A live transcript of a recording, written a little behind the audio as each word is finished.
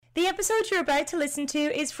The episode you're about to listen to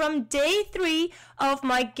is from day 3 of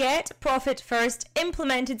my Get Profit First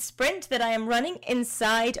implemented sprint that I am running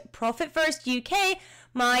inside Profit First UK,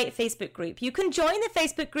 my Facebook group. You can join the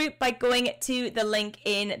Facebook group by going to the link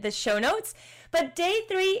in the show notes. But day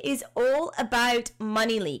 3 is all about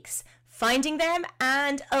money leaks, finding them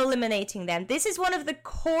and eliminating them. This is one of the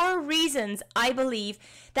core reasons I believe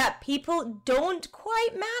that people don't quite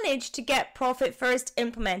manage to get Profit First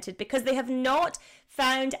implemented, because they have not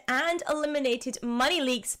found and eliminated money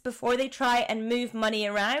leaks before they try and move money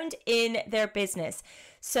around in their business.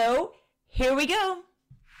 So here we go.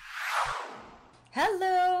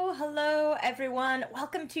 Hello everyone.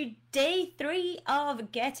 Welcome to day 3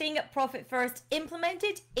 of getting Profit First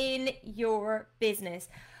implemented in your business.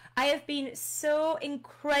 I have been so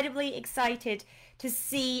incredibly excited to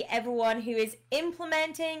see everyone who is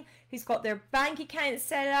implementing, who's got their bank account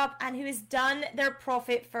set up, and who has done their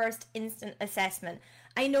Profit First instant assessment.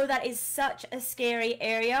 I know that is such a scary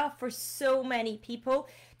area for so many people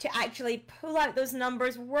to actually pull out those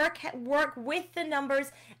numbers, work with the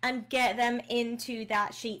numbers and get them into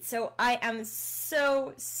that sheet. So I am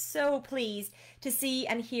so pleased to see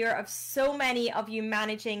and hear of so many of you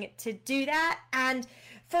managing to do that. And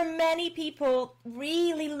for many people,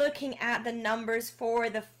 really looking at the numbers for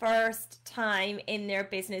the first time in their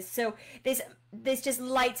business. So this just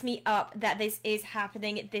lights me up that this is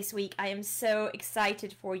happening this week. I am so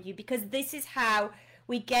excited for you, because this is how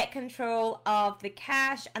we get control of the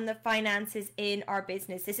cash and the finances in our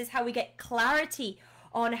business. This is how we get clarity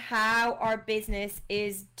on how our business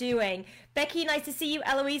is doing. Becky, nice to see you.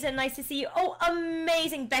 Eloisa, nice to see you. Oh,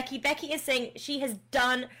 amazing, Becky. Becky is saying she has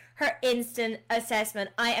done her instant assessment.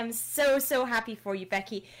 I am so happy for you,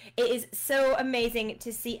 Becky. It is so amazing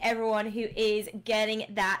to see everyone who is getting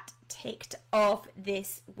that ticked off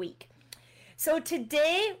this week. So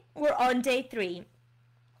today we're on day 3.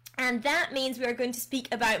 And that means we are going to speak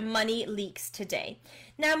about money leaks today.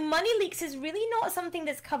 Now, money leaks is really not something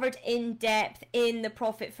that's covered in depth in the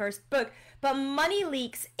Profit First book, but money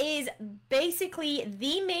leaks is basically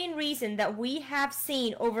the main reason that we have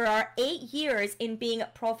seen over our 8 years in being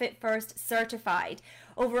Profit First certified,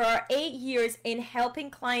 over our 8 years in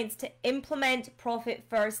helping clients to implement Profit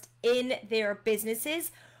First in their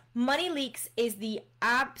businesses. Money leaks is the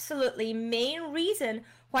absolutely main reason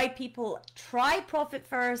why people try Profit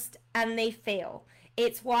First and they fail.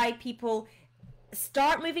 It's why people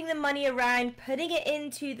start moving the money around, putting it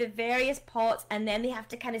into the various pots, and then they have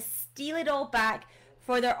to kind of steal it all back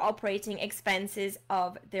for their operating expenses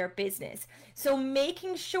of their business. So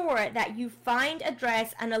making sure that you find,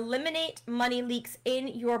 address, and eliminate money leaks in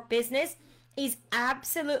your business is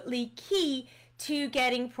absolutely key to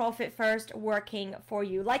getting Profit First working for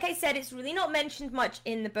you. Like I said, it's really not mentioned much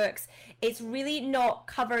in the books. It's really not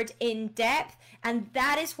covered in depth, and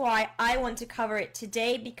that is why I want to cover it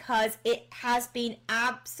today, because it has been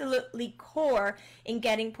absolutely core in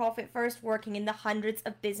getting Profit First working in the hundreds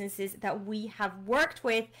of businesses that we have worked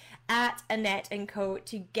with at Annette & Co.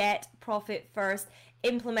 to get Profit First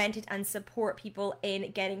implemented and support people in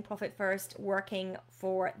getting Profit First working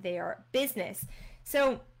for their business.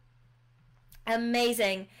 So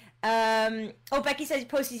amazing. Becky said you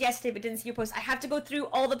posted yesterday but didn't see your post. I have to go through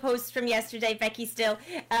all the posts from yesterday, Becky, still.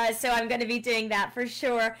 So I'm going to be doing that for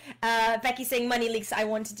sure. Becky saying money leaks, I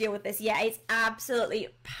want to deal with this. Yeah, it's absolutely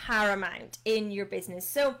paramount in your business.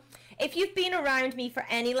 So if you've been around me for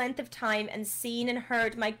any length of time and seen and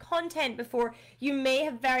heard my content before, you may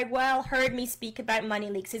have very well heard me speak about money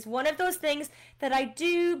leaks. It's one of those things that I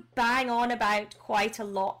do bang on about quite a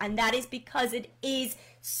lot, and that is because it is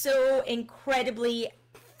so incredibly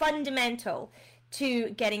fundamental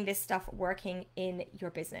to getting this stuff working in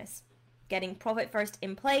your business, getting Profit First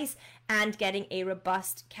in place and getting a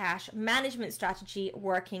robust cash management strategy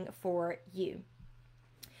working for you.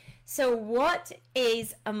 So what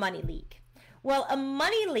is a money leak? Well, a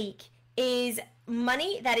money leak is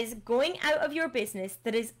money that is going out of your business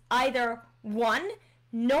that is either, one,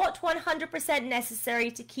 not 100%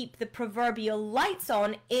 necessary to keep the proverbial lights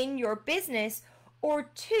on in your business, or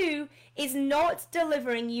 2, is not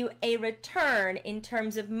delivering you a return in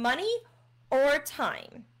terms of money or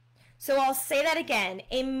time. So I'll say that again.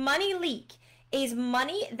 A money leak is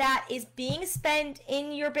money that is being spent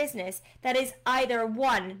in your business that is either,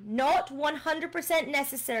 1, not 100%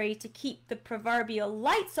 necessary to keep the proverbial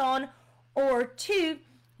lights on, or 2,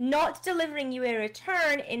 not delivering you a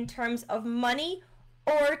return in terms of money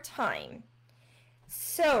or time.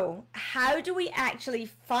 So how do we actually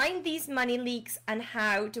find these money leaks and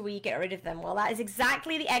how do we get rid of them? Well, that is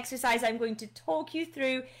exactly the exercise I'm going to talk you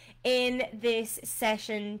through in this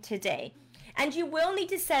session today. And you will need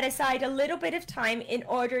to set aside a little bit of time in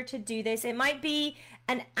order to do this. It might be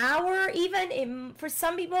an hour even. For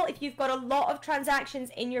some people, if you've got a lot of transactions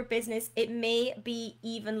in your business, it may be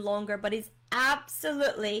even longer, but it's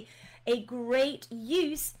absolutely a great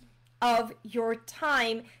use of your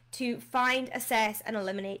time to find, assess, and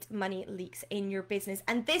eliminate money leaks in your business.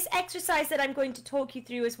 And this exercise that I'm going to talk you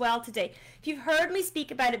through as well today, if you've heard me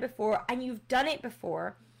speak about it before and you've done it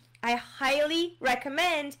before, I highly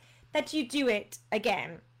recommend that you do it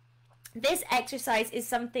again. This exercise is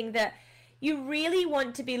something that you really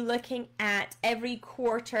want to be looking at every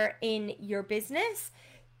quarter in your business,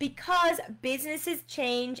 because businesses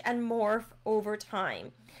change and morph over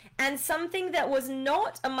time. And something that was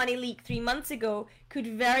not a money leak 3 months ago could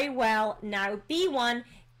very well now be one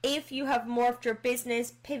if you have morphed your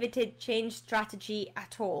business, pivoted, changed strategy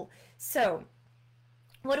at all. So,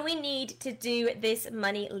 what do we need to do this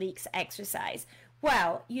money leaks exercise?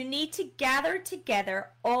 Well, you need to gather together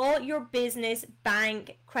all your business,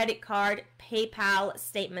 bank, credit card, PayPal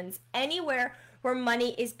statements, anywhere where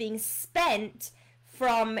money is being spent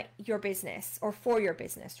from your business, or for your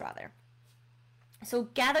business rather. So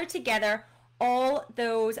gather together all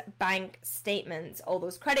those bank statements, all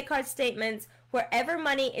those credit card statements, wherever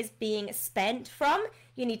money is being spent from,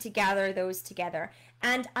 you need to gather those together.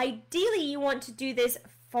 And ideally, you want to do this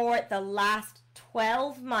for the last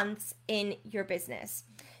 12 months in your business.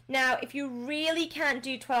 Now, if you really can't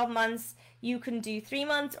do 12 months, you can do 3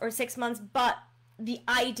 months or 6 months, but the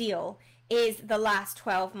ideal is the last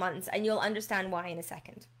 12 months, and you'll understand why in a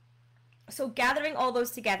second. So gathering all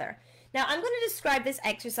those together. Now, I'm going to describe this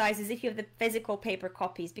exercise as if you have the physical paper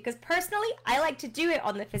copies, because personally, I like to do it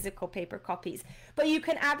on the physical paper copies. But you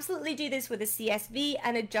can absolutely do this with a CSV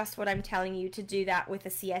and adjust what I'm telling you to do that with a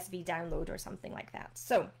CSV download or something like that.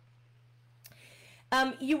 So,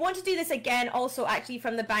 you want to do this again also actually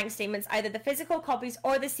from the bank statements, either the physical copies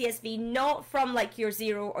or the CSV, not from like your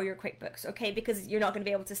Xero or your QuickBooks, okay? Because you're not going to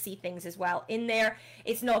be able to see things as well in there.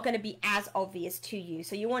 It's not going to be as obvious to you.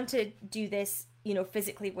 So you want to do this, you know,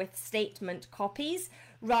 physically with statement copies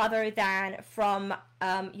rather than from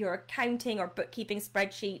your accounting or bookkeeping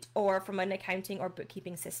spreadsheet or from an accounting or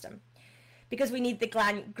bookkeeping system, because we need the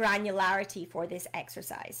granularity for this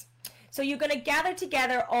exercise. So you're going to gather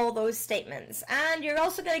together all those statements, and you're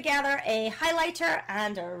also going to gather a highlighter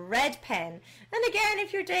and a red pen. And again,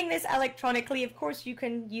 if you're doing this electronically, of course, you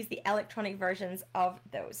can use the electronic versions of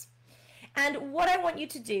those. And what I want you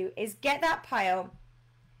to do is get that pile,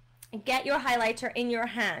 get your highlighter in your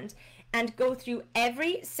hand, and go through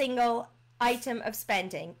every single item of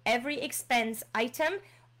spending, every expense item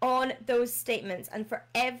on those statements. And for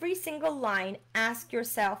every single line, ask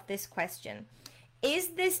yourself this question: is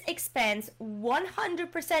this expense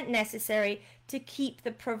 100% necessary to keep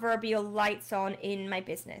the proverbial lights on in my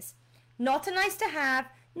business? Not a nice to have,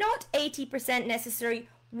 not 80% necessary,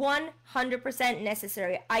 100%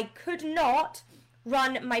 necessary. I could not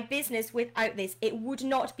run my business without this. It would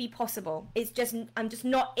not be possible. I'm just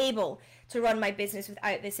not able to run my business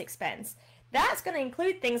without this expense. That's going to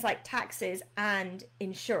include things like taxes and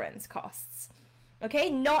insurance costs.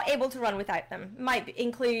 Okay, not able to run without them. Might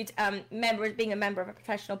include being a member of a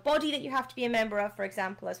professional body that you have to be a member of, for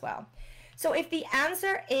example, as well. So if the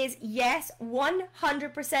answer is yes,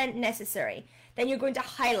 100% necessary, then you're going to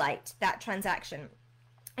highlight that transaction.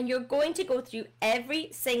 And you're going to go through every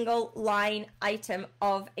single line item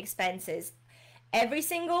of expenses, every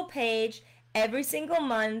single page, every single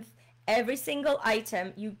month, every single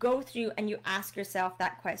item. You go through and you ask yourself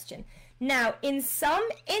that question. Now, in some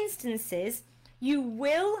instances, you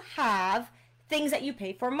will have things that you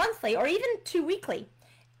pay for monthly or even 2 weekly.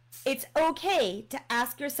 It's okay to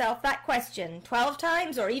ask yourself that question 12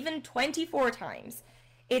 times or even 24 times.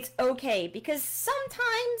 It's okay, because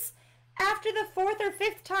sometimes after the 4th or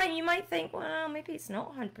 5th time you might think, well, maybe it's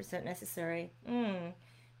not 100% necessary.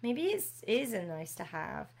 Maybe it is a nice to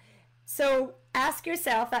have. So ask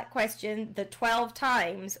yourself that question the 12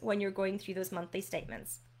 times when you're going through those monthly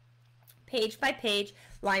statements. Page by page,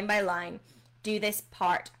 line by line. Do this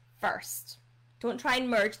part first. Don't try and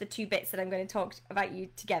merge the 2 bits that I'm going to talk about you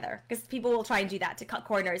together, because people will try and do that to cut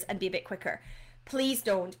corners and be a bit quicker. Please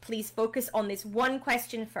don't. Please focus on this one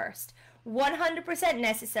question first. 100%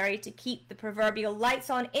 necessary to keep the proverbial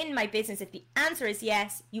lights on in my business. If the answer is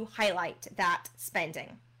yes, you highlight that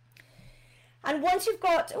spending. And once you've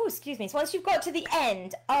got, so once you've got to the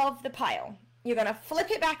end of the pile, you're going to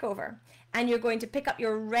flip it back over and you're going to pick up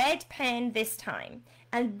your red pen this time.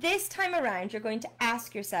 And this time around, you're going to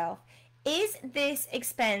ask yourself, is this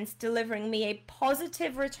expense delivering me a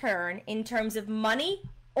positive return in terms of money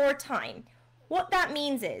or time? What that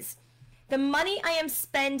means is the money I am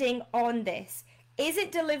spending on this, is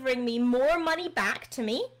it delivering me more money back to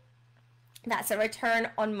me? That's a return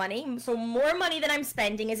on money. So more money than I'm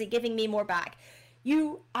spending, is it giving me more back?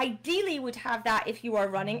 You ideally would have that if you are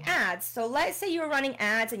running ads. So let's say you're running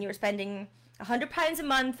ads and you're spending £100 a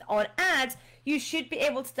month on ads. You should be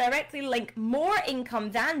able to directly link more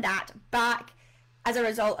income than that back as a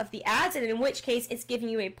result of the ads, and in which case it's giving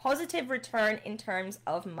you a positive return in terms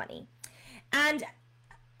of money. And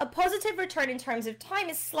a positive return in terms of time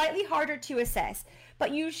is slightly harder to assess,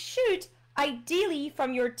 but you should ideally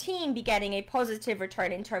from your team be getting a positive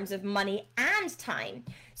return in terms of money and time.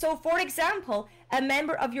 So for example, a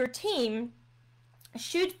member of your team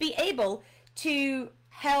should be able to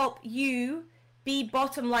help you be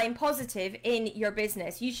bottom line positive in your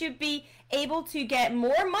business. You should be able to get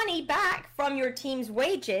more money back from your team's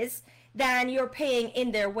wages than you're paying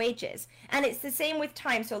in their wages. And it's the same with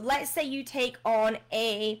time. So let's say you take on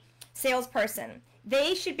a salesperson.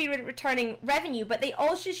 They should be returning revenue, but they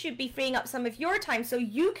also should be freeing up some of your time so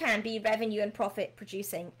you can be revenue and profit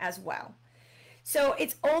producing as well. So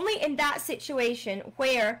it's only in that situation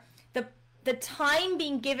where the time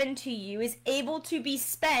being given to you is able to be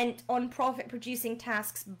spent on profit producing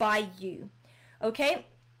tasks by you. Okay?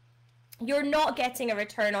 You're not getting a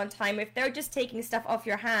return on time if they're just taking stuff off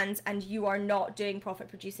your hands and you are not doing profit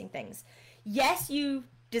producing things. Yes, you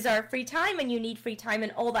deserve free time and you need free time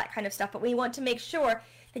and all that kind of stuff, but we want to make sure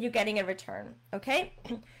that you're getting a return. Okay?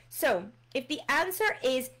 So if the answer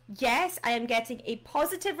is yes, I am getting a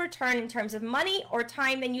positive return in terms of money or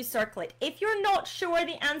time, then you circle it. If you're not sure,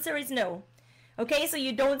 the answer is no. Okay, so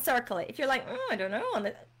you don't circle it. If you're like, I don't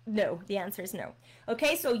know, no, the answer is no.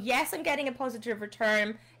 Okay, so yes, I'm getting a positive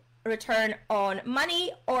return on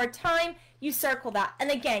money or time, you circle that. And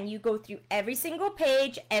again, you go through every single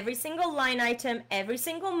page, every single line item, every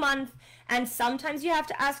single month, and sometimes you have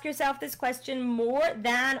to ask yourself this question more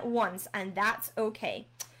than once, and that's okay.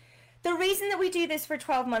 The reason that we do this for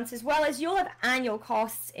 12 months as well is you'll have annual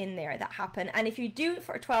costs in there that happen. And if you do it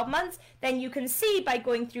for 12 months, then you can see by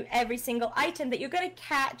going through every single item that you're going to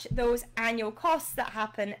catch those annual costs that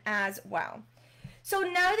happen as well. So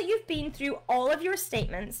now that you've been through all of your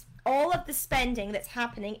statements, all of the spending that's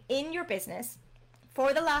happening in your business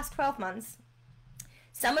for the last 12 months,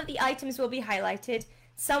 some of the items will be highlighted,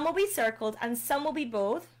 some will be circled, and some will be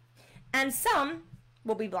both, and some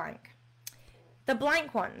will be blank. The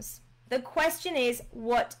blank ones, the question is,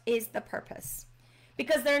 what is the purpose?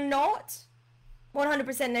 Because they're not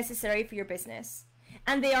 100% necessary for your business,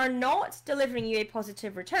 and they are not delivering you a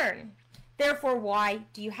positive return. Therefore, why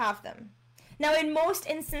do you have them? Now, in most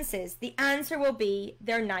instances, the answer will be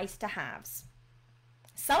they're nice to haves.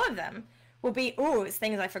 Some of them will be, it's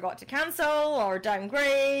things I forgot to cancel or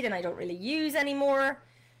downgrade and I don't really use anymore.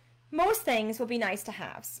 Most things will be nice to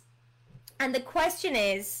haves. And the question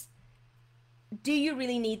is, do you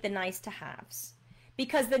really need the nice to haves?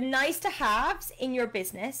 Because the nice to haves in your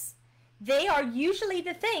business, they are usually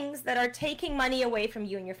the things that are taking money away from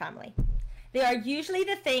you and your family. They are usually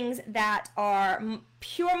the things that are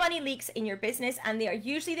pure money leaks in your business, and they are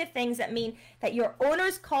usually the things that mean that your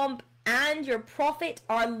owner's comp and your profit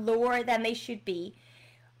are lower than they should be.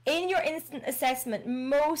 In your instant assessment,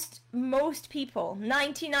 most people,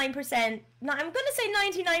 99%, I'm going to say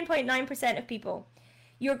 99.9% of people,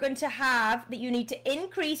 you're going to have that you need to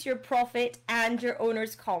increase your profit and your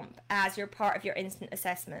owner's comp as your part of your instant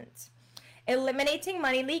assessment. Eliminating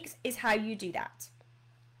money leaks is how you do that.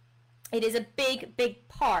 It is a big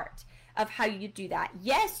part of how you do that.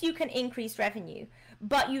 Yes, you can increase revenue,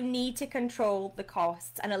 but you need to control the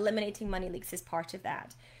costs, and eliminating money leaks is part of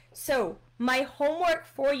that. So my homework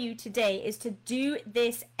for you today is to do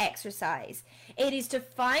this exercise. It is to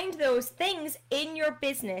find those things in your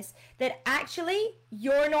business that actually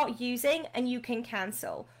you're not using and you can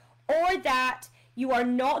cancel, or that you are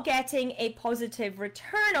not getting a positive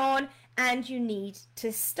return on and you need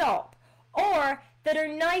to stop, or that are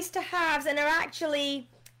nice to haves and are actually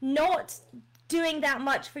not doing that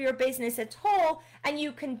much for your business at all and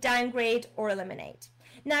you can downgrade or eliminate.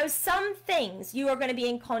 Now, some things you are going to be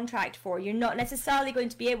in contract for. You're not necessarily going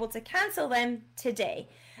to be able to cancel them today.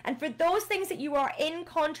 And for those things that you are in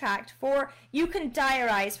contract for, you can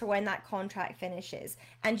diarize for when that contract finishes.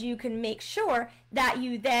 And you can make sure that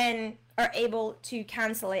you then are able to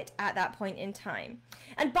cancel it at that point in time.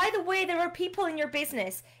 And by the way, there are people in your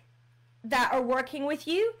business that are working with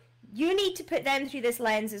you. You need to put them through this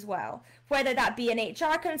lens as well. Whether that be an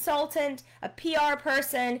HR consultant, a PR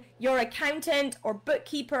person, your accountant or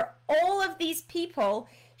bookkeeper, all of these people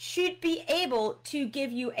should be able to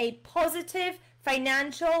give you a positive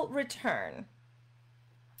financial return.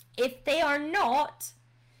 If they are not,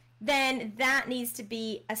 then that needs to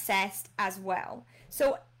be assessed as well.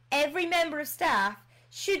 So every member of staff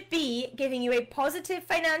should be giving you a positive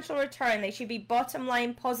financial return. They should be bottom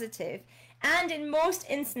line positive, and in most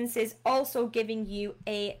instances also giving you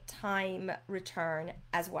a time return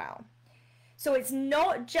as well. So it's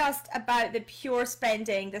not just about the pure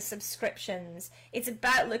spending, the subscriptions. It's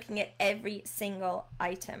about looking at every single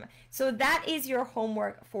item. So that is your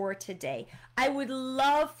homework for today. I would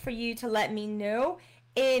love for you to let me know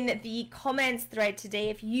in the comments thread today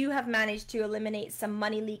if you have managed to eliminate some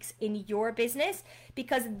money leaks in your business,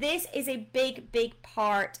 because this is a big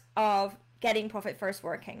part of getting Profit First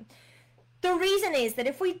working. The reason is that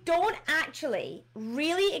if we don't actually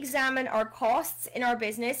really examine our costs in our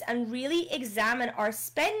business and really examine our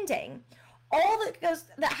spending, all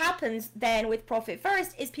that happens then with Profit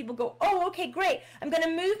First is people go, oh, okay, great, I'm going to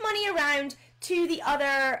move money around to the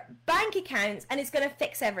other bank accounts and it's going to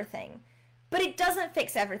fix everything. But it doesn't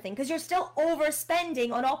fix everything, because you're still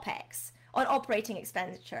overspending on OPEX, on operating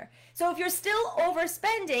expenditure. So if you're still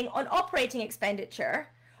overspending on operating expenditure,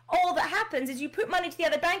 all that happens is you put money to the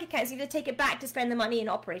other bank accounts, you have to take it back to spend the money in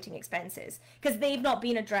operating expenses because they've not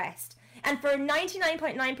been addressed. And for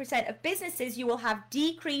 99.9% of businesses, you will have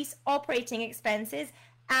decreased operating expenses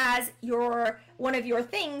as one of your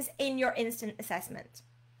things in your instant assessment.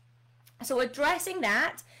 So addressing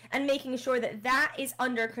that and making sure that that is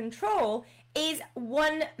under control is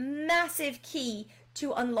one massive key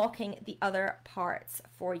to unlocking the other parts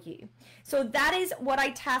for you. So that is what I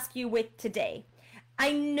task you with today.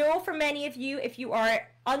 I know for many of you, if you are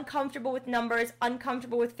uncomfortable with numbers,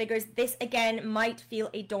 uncomfortable with figures, this again might feel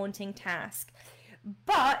a daunting task.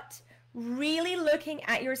 But really looking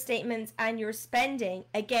at your statements and your spending,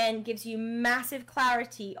 again, gives you massive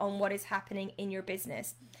clarity on what is happening in your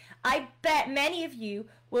business. I bet many of you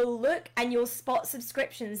will look and you'll spot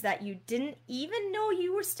subscriptions that you didn't even know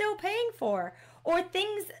you were still paying for, or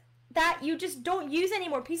things that you just don't use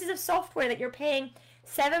anymore, pieces of software that you're paying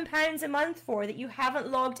 £7 a month for that you haven't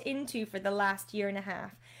logged into for the last year and a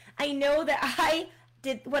half. I know that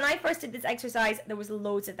when I first did this exercise, there was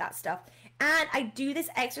loads of that stuff. And I do this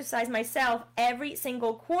exercise myself every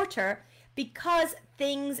single quarter because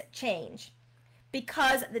things change.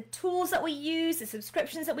 Because the tools that we use, the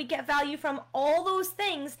subscriptions that we get value from, all those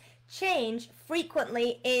things change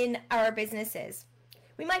frequently in our businesses.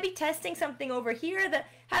 We might be testing something over here that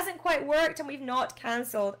hasn't quite worked and we've not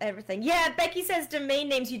cancelled everything. Yeah, Becky says domain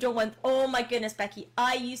names you don't want. Oh my goodness, Becky,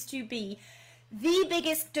 I used to be the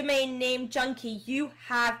biggest domain name junkie you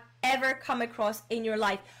have ever come across in your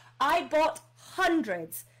life. I bought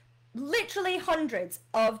hundreds, literally hundreds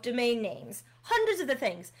of domain names, hundreds of the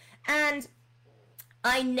things, and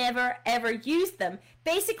I never ever used them.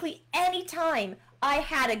 Basically, anytime I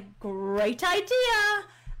had a great idea,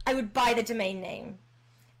 I would buy the domain name.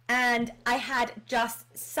 And I had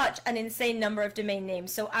just such an insane number of domain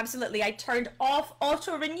names. So absolutely, I turned off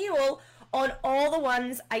auto renewal on all the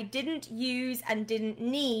ones I didn't use and didn't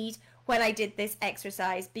need when I did this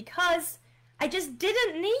exercise because I just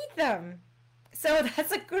didn't need them. So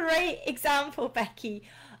that's a great example, Becky,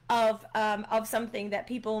 of something that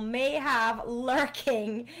people may have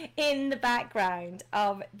lurking in the background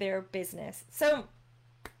of their business. So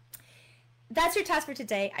that's your task for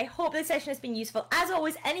today. I hope this session has been useful. As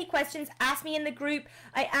always, any questions, ask me in the group.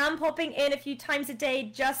 I am popping in a few times a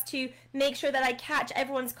day just to make sure that I catch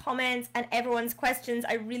everyone's comments and everyone's questions.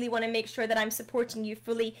 I really want to make sure that I'm supporting you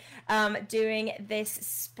fully doing this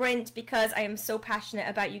sprint because I am so passionate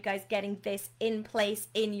about you guys getting this in place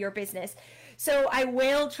in your business. So I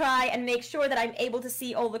will try and make sure that I'm able to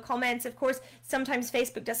see all the comments. Of course, sometimes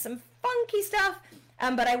Facebook does some funky stuff.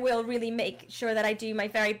 But I will really make sure that I do my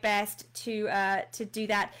very best to do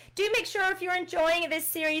that. Do make sure if you're enjoying this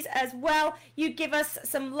series as well, you give us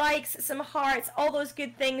some likes, some hearts, all those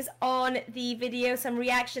good things on the video, some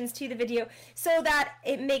reactions to the video, so that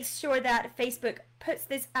it makes sure that Facebook puts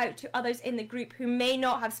this out to others in the group who may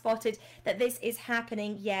not have spotted that this is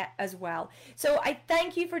happening yet as well. So I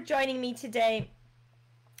thank you for joining me today.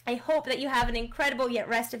 I hope that you have an incredible yet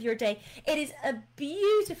rest of your day. It is a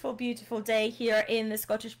beautiful, beautiful day here in the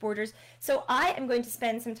Scottish Borders. So I am going to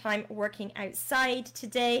spend some time working outside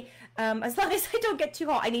today. As long as I don't get too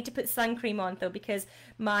hot, I need to put sun cream on though, because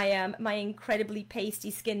my my incredibly pasty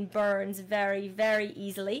skin burns very, very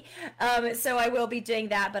easily. So I will be doing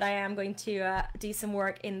that, but I am going to do some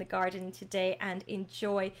work in the garden today and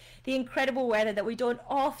enjoy the incredible weather that we don't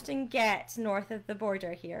often get north of the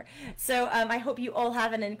border here. So I hope you all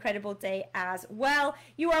have an incredible day as well.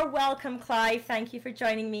 You are welcome, Clive. Thank you for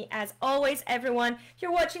joining me as always, everyone. If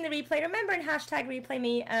you're watching the replay, remember and hashtag replay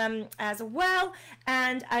me as well.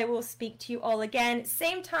 And I will speak to you all again,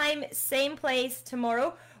 same time, same place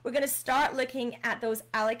tomorrow. We're going to start looking at those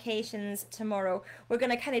allocations tomorrow. We're going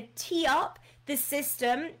to kind of tee up the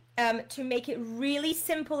system to make it really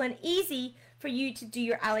simple and easy for you to do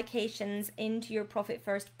your allocations into your Profit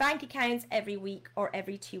First bank accounts every week or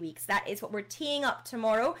every 2 weeks. That is what we're teeing up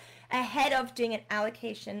tomorrow ahead of doing an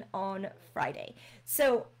allocation on Friday.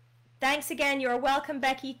 So thanks again. You're welcome,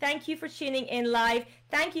 Becky. Thank you for tuning in live.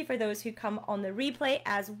 Thank you for those who come on the replay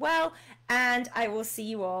as well. And I will see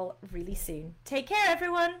you all really soon. Take care,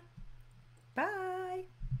 everyone. Bye.